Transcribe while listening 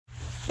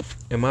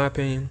In my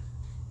opinion,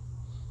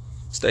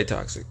 stay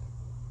toxic.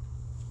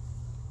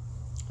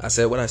 I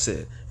said what I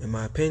said. In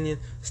my opinion,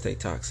 stay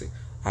toxic.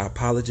 I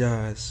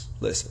apologize.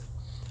 Listen,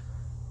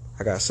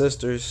 I got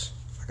sisters.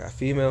 I got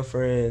female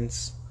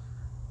friends.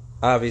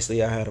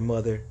 Obviously, I had a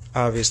mother.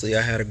 Obviously,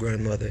 I had a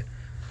grandmother.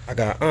 I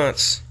got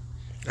aunts.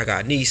 I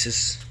got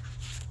nieces.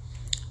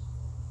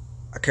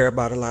 I care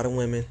about a lot of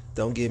women.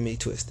 Don't get me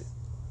twisted.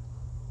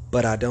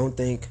 But I don't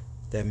think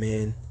that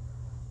men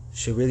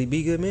should really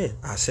be good men.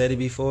 I said it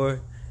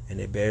before, and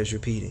it bears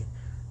repeating.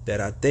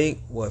 That I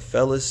think what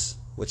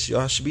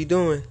y'all should be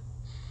doing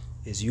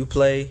is you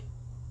play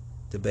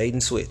the bait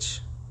and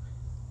switch.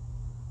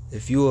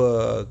 If you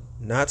a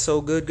not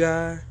so good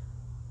guy,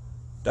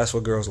 that's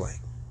what girls like.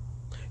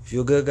 If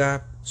you're a good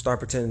guy, start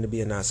pretending to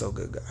be a not so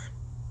good guy.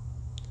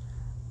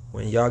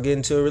 When y'all get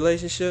into a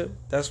relationship,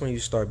 that's when you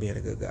start being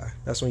a good guy.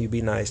 That's when you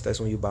be nice. That's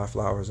when you buy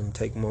flowers and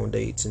take them on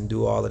dates and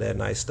do all of that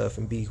nice stuff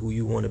and be who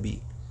you want to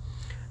be.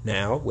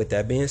 Now, with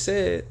that being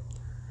said,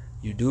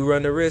 you do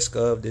run the risk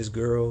of this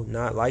girl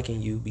not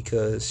liking you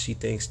because she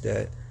thinks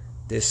that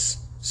this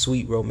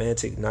sweet,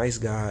 romantic, nice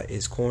guy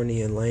is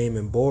corny and lame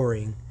and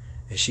boring,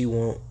 and she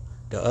want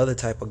the other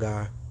type of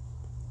guy.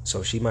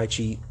 So she might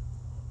cheat,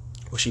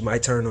 or she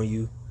might turn on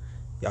you.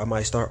 Y'all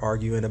might start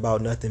arguing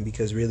about nothing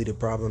because really the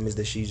problem is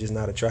that she's just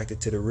not attracted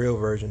to the real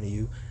version of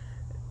you.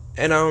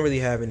 And I don't really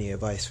have any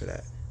advice for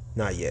that.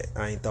 Not yet.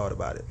 I ain't thought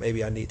about it.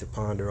 Maybe I need to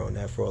ponder on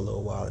that for a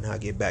little while and I'll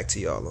get back to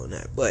y'all on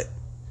that. But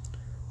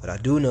what I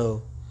do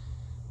know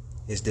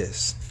is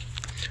this.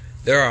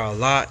 There are a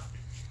lot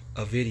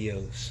of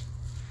videos,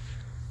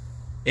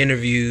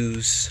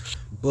 interviews,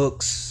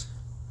 books,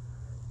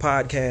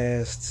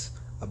 podcasts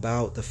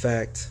about the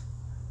fact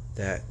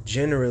that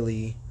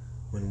generally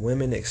when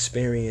women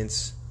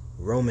experience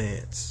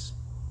romance,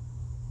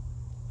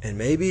 and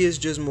maybe it's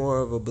just more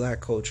of a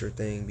black culture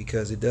thing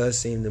because it does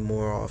seem to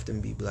more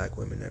often be black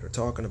women that are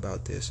talking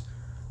about this,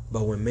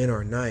 but when men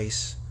are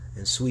nice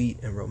and sweet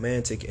and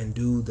romantic and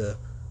do the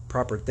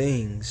proper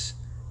things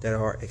that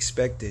are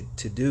expected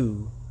to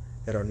do,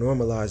 that are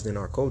normalized in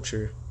our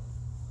culture,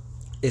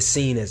 it's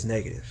seen as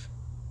negative.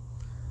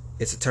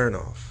 It's a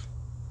turnoff.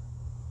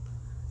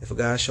 If a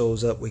guy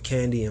shows up with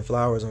candy and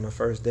flowers on a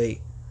first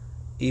date,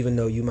 even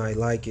though you might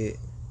like it,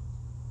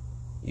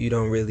 you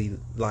don't really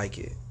like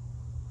it.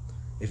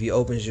 If he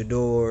opens your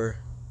door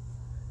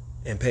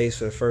and pays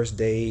for the first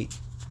date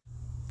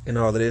and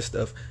all of this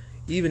stuff,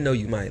 even though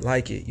you might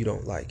like it, you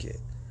don't like it.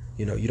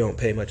 You know, you don't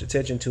pay much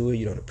attention to it.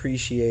 You don't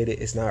appreciate it.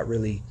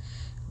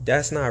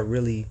 That's not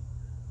really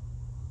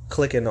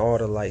clicking all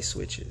the light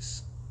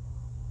switches.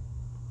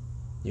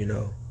 You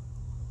know,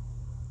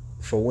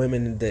 for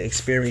women, the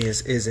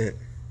experience isn't,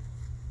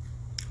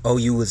 oh,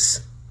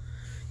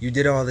 you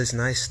did all this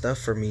nice stuff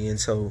for me, and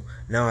so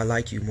now I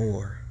like you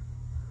more.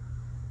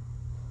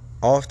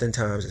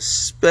 Oftentimes,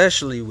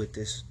 especially with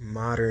this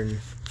modern,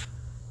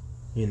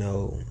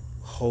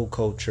 whole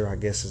culture, I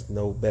guess is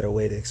no better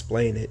way to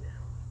explain it.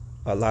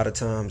 A lot of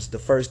times, the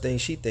first thing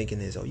she thinking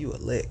is, oh, you a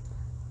lick.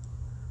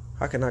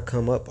 How can I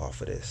come up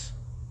off of this?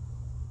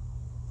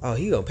 Oh,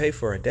 he gonna pay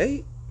for a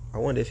date? I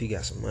wonder if he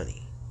got some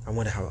money. I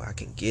wonder how I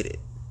can get it.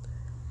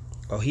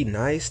 Oh, he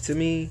nice to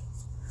me?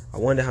 I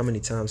wonder how many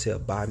times he'll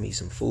buy me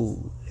some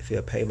food, if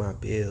he'll pay my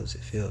bills,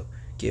 if he'll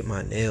get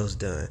my nails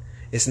done.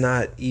 It's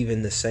not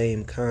even the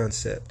same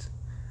concept.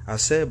 I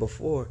said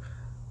before,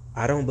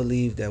 I don't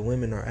believe that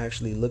women are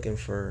actually looking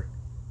for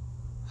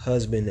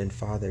husband and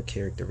father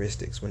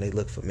characteristics when they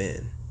look for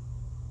men.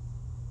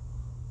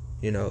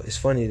 It's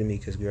funny to me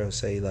because girls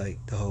say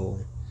like the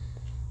whole,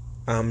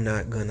 I'm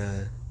not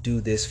gonna do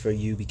this for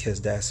you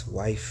because that's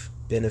wife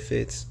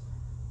benefits,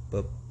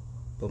 but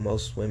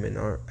most women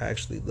aren't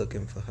actually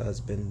looking for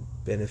husband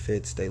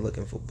benefits. They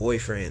looking for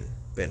boyfriend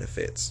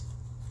benefits.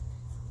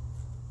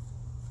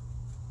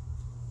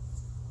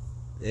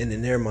 And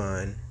in their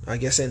mind, I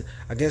guess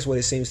what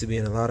it seems to be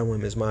in a lot of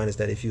women's mind is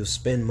that if you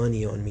spend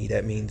money on me,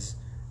 that means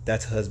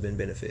that's husband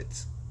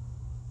benefits.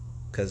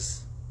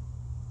 Because,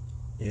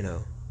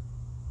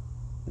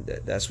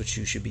 that's what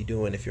you should be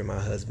doing if you're my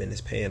husband, is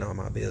paying all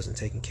my bills and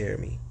taking care of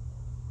me.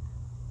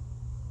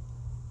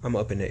 I'm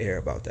up in the air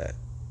about that.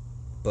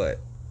 But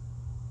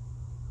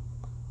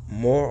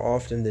more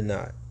often than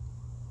not,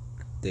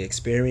 the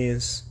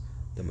experience,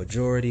 the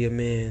majority of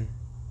men,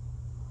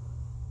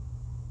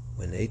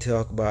 when they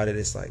talk about it,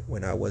 it's like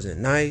when I wasn't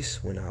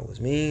nice, when I was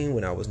mean,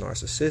 when I was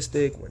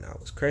narcissistic, when I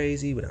was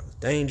crazy, when I was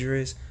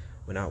dangerous,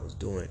 when I was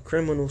doing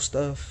criminal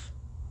stuff,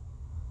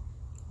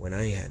 when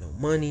I ain't had no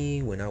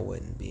money, when I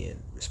wasn't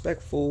being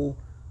respectful,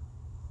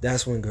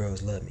 that's when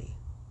girls love me.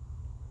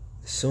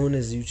 As soon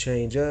as you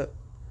change up,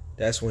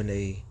 that's when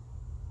they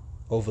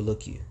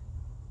overlook you.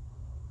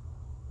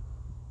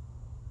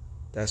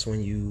 That's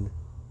when you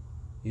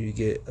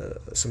get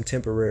some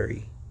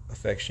temporary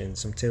affection,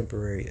 some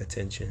temporary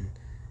attention.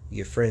 You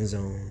get friend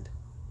zoned,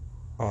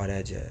 all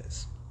that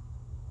jazz.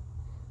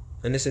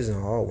 And this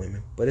isn't all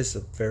women, but it's a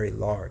very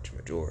large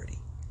majority.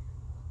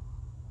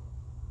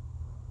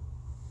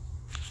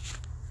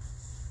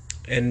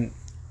 And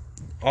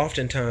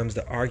oftentimes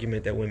the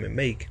argument that women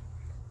make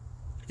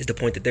It's the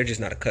point that they're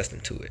just not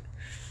accustomed to it.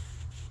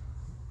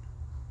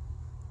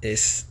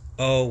 It's,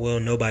 oh, well,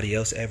 nobody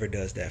else ever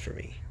does that for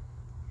me.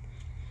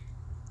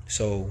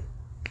 So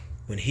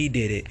when he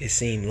did it, it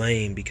seemed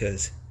lame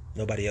because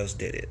nobody else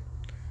did it.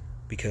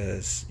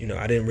 Because,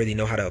 I didn't really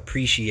know how to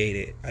appreciate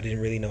it. I didn't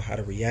really know how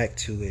to react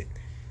to it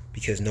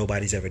because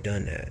nobody's ever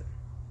done that.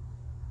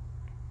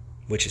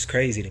 Which is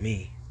crazy to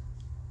me.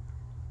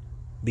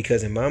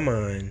 Because in my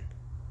mind,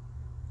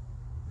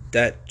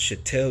 that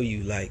should tell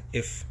you, like,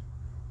 if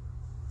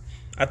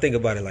I think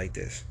about it like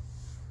this.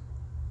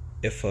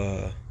 If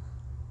a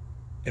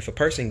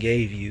person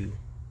gave you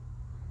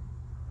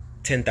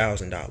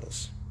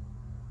 $10,000,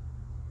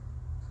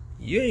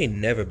 you ain't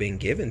never been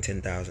given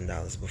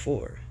 $10,000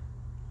 before.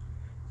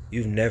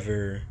 You've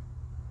never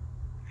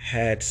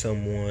had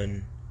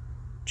someone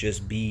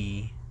just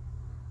be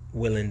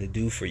willing to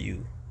do for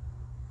you,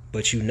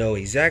 but you know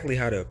exactly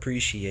how to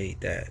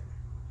appreciate that.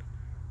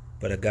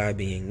 But a guy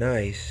being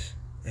nice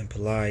and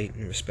polite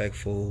and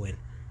respectful and,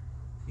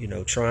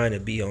 trying to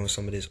be on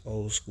some of this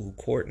old school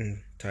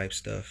courting type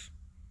stuff,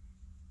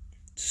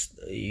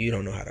 you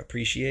don't know how to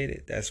appreciate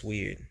it. That's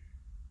weird.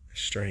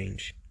 That's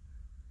strange.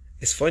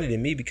 It's funny to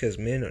me because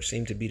men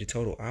seem to be the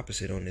total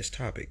opposite on this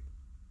topic.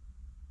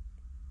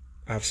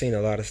 I've seen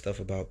a lot of stuff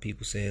about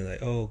people saying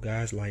like, oh,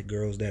 guys like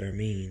girls that are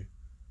mean.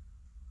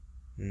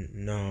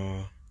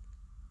 No,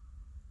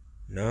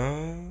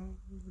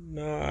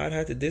 I'd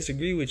have to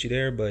disagree with you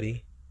there,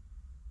 buddy.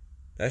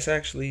 That's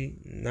actually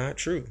not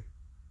true.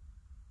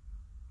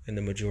 And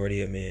the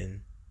majority of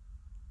men,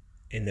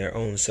 in their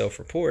own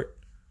self-report,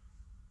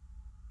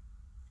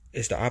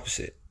 it's the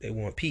opposite. They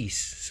want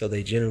peace, so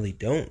they generally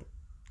don't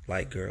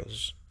like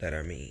girls that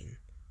are mean.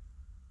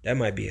 That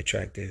might be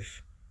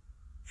attractive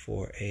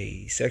for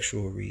a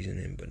sexual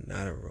reasoning, but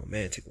not a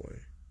romantic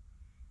one.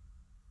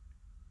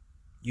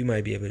 You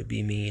might be able to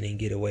be mean and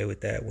get away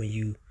with that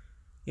when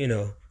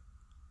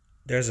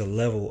there's a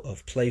level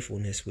of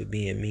playfulness with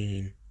being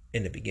mean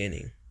in the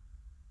beginning.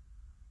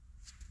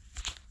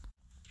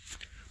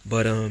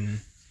 But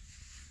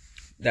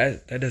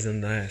that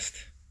doesn't last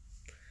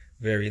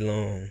very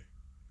long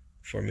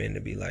for men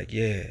to be like,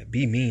 yeah,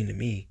 be mean to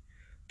me,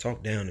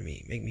 talk down to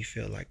me, make me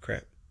feel like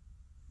crap.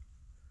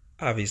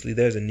 Obviously,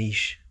 there's a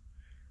niche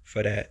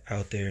for that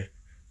out there,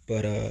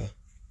 but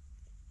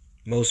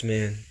most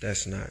men,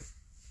 that's not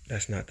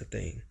the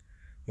thing.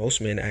 Most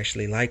men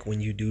actually like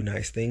when you do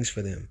nice things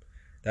for them.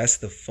 That's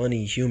the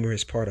funny,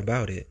 humorous part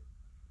about it,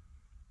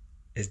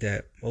 is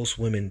that most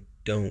women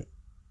don't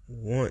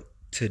want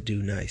to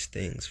do nice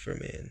things for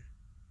men.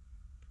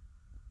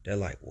 They're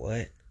like,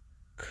 what?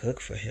 Cook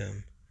for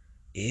him?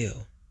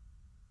 Ew.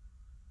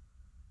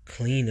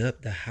 Clean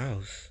up the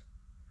house?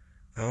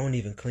 I don't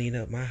even clean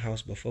up my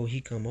house before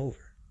he come over.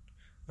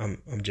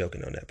 I'm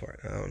joking on that part.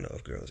 I don't know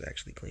if girls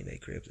actually clean their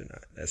cribs or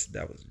not.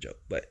 That was a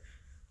joke. But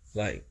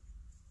like,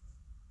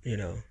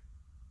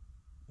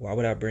 why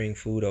would I bring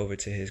food over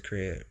to his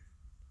crib?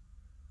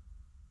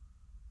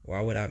 Why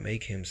would I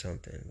make him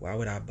something? Why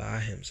would I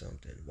buy him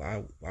something?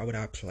 Why would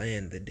I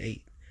plan the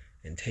date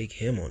and take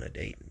him on a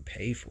date and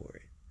pay for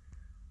it?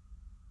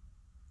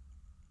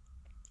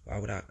 Why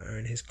would I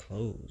earn his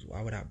clothes?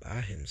 Why would I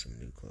buy him some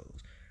new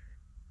clothes?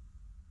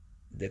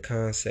 The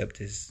concept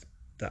is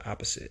the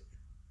opposite,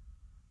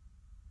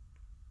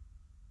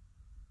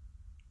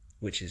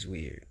 which is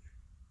weird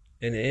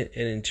and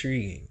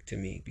intriguing to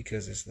me,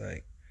 because it's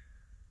like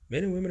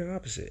men and women are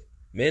opposite.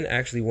 Men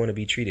actually want to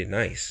be treated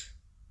nice.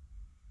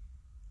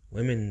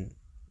 Women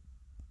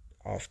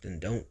often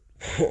don't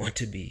want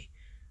to be.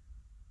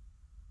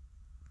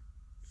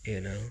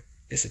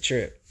 It's a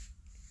trip.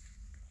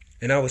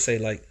 And I would say,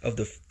 like, of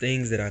the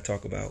things that I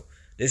talk about,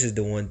 this is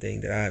the one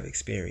thing that I've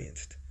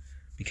experienced,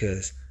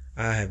 because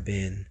I have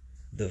been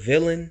the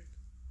villain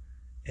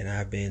and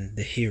I've been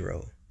the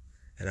hero,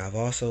 and I've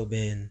also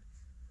been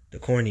the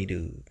corny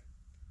dude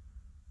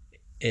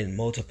in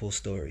multiple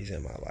stories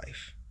in my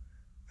life.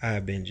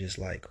 I've been just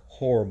like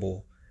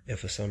horrible, and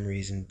for some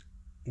reason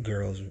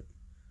girls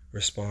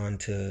respond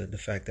to the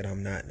fact that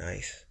I'm not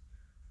nice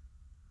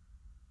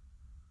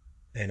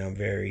and I'm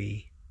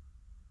very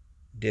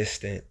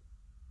distant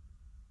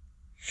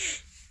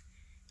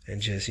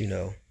and just,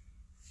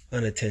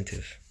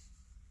 unattentive.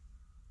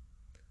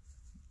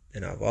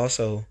 And I've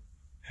also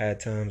had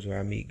times where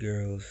I meet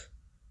girls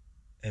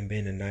and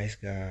been a nice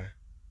guy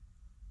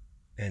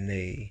and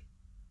they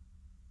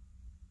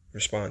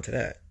respond to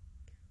that.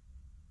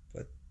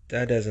 But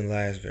that doesn't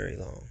last very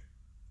long.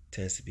 It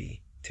tends to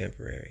be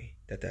temporary.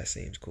 That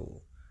seems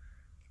cool.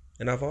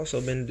 And I've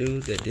also been a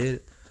dude that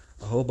did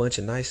a whole bunch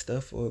of nice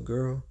stuff for a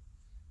girl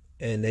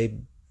and they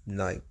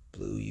like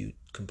blew you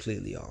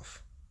completely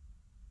off.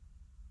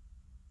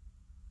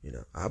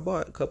 I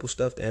bought a couple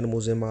stuffed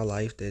animals in my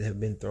life that have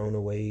been thrown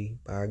away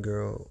by a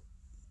girl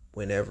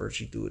whenever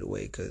she threw it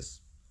away,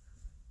 because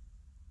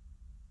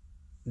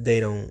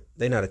they're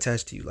not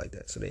attached to you like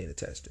that, so they ain't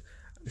attached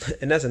to.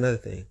 And that's another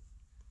thing,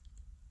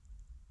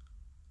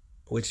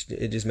 which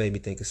it just made me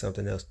think of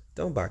something else.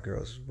 Don't buy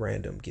girls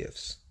random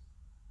gifts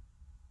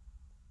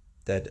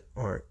that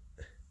aren't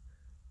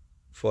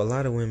for a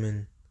lot of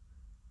women,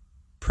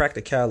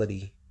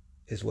 practicality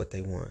is what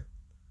they want.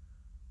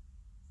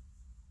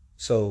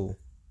 So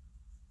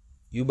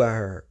you buy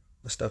her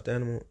a stuffed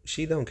animal,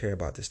 she don't care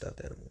about the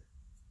stuffed animal.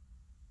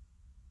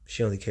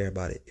 She only care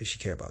about it if she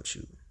care about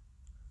you.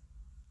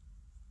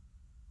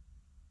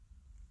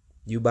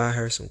 You buy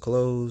her some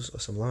clothes or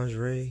some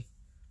lingerie,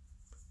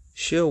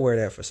 she'll wear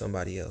that for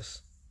somebody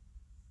else.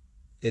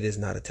 It is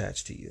not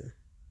attached to you.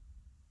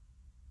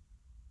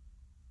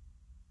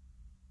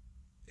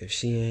 If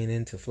she ain't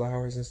into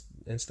flowers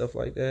and stuff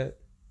like that,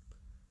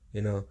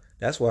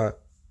 that's why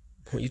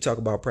when you talk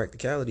about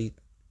practicality,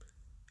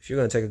 if you're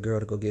going to take a girl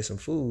to go get some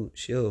food,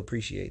 she'll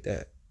appreciate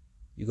that.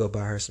 You go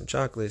buy her some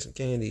chocolate, some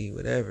candy,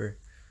 whatever,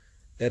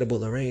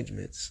 edible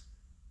arrangements.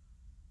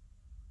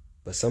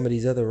 But some of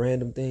these other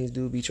random things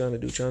dude be trying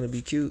to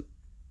be cute.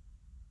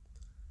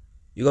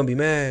 You're going to be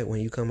mad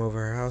when you come over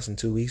her house in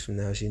 2 weeks from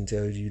now, she didn't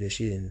tell you that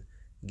she didn't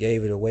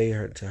gave it away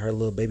to her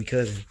little baby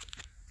cousin.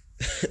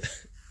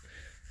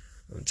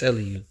 I'm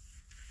telling you.